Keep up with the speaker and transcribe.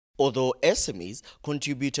Although SMEs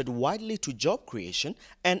contributed widely to job creation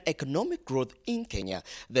and economic growth in Kenya,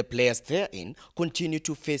 the players therein continue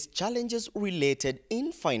to face challenges related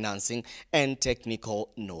in financing and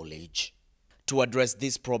technical knowledge. To address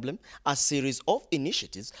this problem, a series of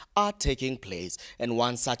initiatives are taking place, and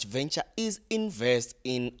one such venture is Invest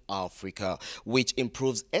in Africa, which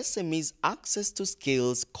improves SMEs' access to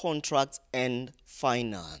skills, contracts, and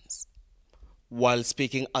finance. While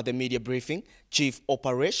speaking at the media briefing, Chief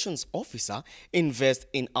Operations Officer, Invest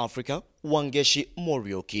in Africa, Wangeshi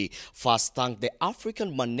Morioki, first thanked the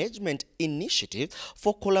African Management Initiative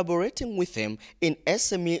for collaborating with them in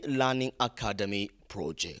SME Learning Academy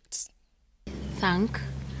projects. Thank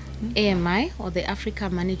AMI, or the Africa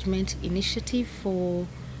Management Initiative, for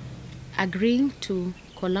agreeing to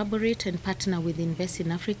collaborate and partner with Invest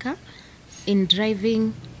in Africa in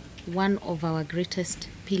driving one of our greatest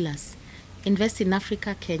pillars. Invest in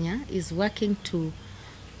Africa Kenya is working to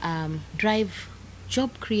drive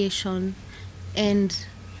job creation and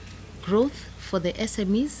growth for the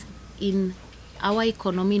SMEs in our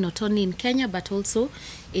economy, not only in Kenya but also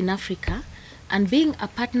in Africa. And being a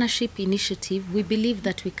partnership initiative, we believe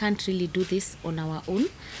that we can't really do this on our own.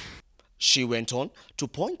 She went on to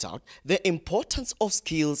point out the importance of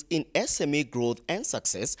skills in SME growth and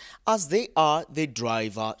success, as they are the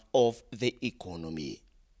driver of the economy.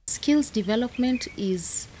 Skills development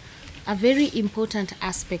is a very important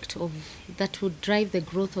aspect of that would drive the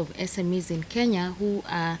growth of SMEs in Kenya, who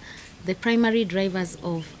are the primary drivers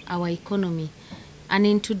of our economy. And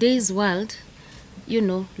in today's world,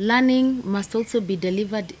 learning must also be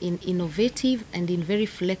delivered in innovative and in very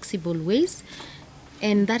flexible ways.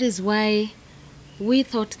 And that is why we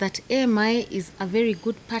thought that AMI is a very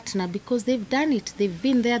good partner, because they've done it. They've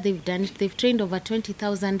been there, they've done it. They've trained over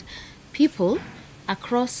 20,000 people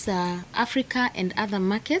across Africa and other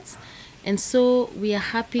markets. And so we are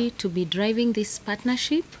happy to be driving this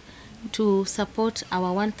partnership to support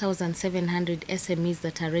our 1,700 SMEs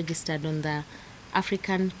that are registered on the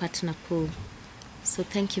African Partner Pool. So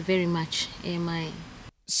thank you very much, AMI.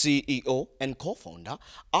 CEO and co-founder,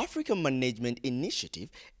 African Management Initiative,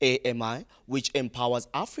 AMI, which empowers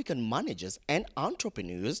African managers and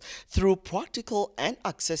entrepreneurs through practical and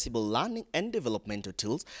accessible learning and developmental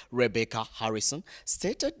tools, Rebecca Harrison,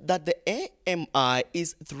 stated that the AMI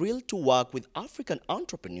is thrilled to work with African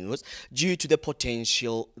entrepreneurs due to the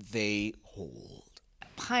potential they hold.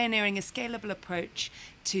 Pioneering a scalable approach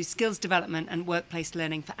to skills development and workplace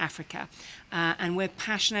learning for Africa. And we're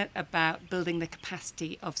passionate about building the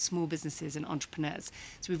capacity of small businesses and entrepreneurs.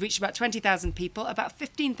 So we've reached about 20,000 people. About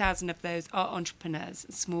 15,000 of those are entrepreneurs,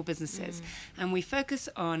 small businesses. And we focus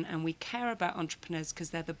on and we care about entrepreneurs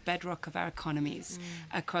because they're the bedrock of our economies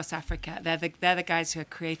across Africa. They're the guys who are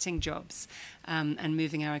creating jobs and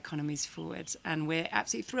moving our economies forward. And we're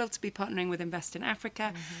absolutely thrilled to be partnering with Invest in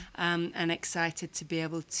Africa and excited to be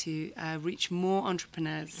able to reach more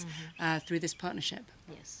entrepreneurs through this partnership.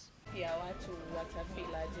 Yes.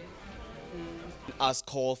 As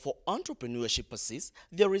call for entrepreneurship persists,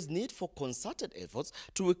 there is need for concerted efforts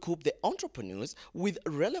to equip the entrepreneurs with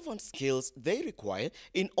relevant skills they require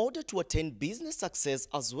in order to attain business success,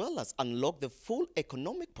 as well as unlock the full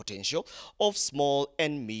economic potential of small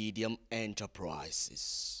and medium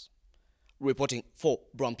enterprises. Reporting for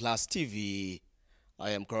Brown Plus TV,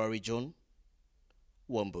 I am Karari John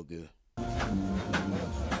Wambugu.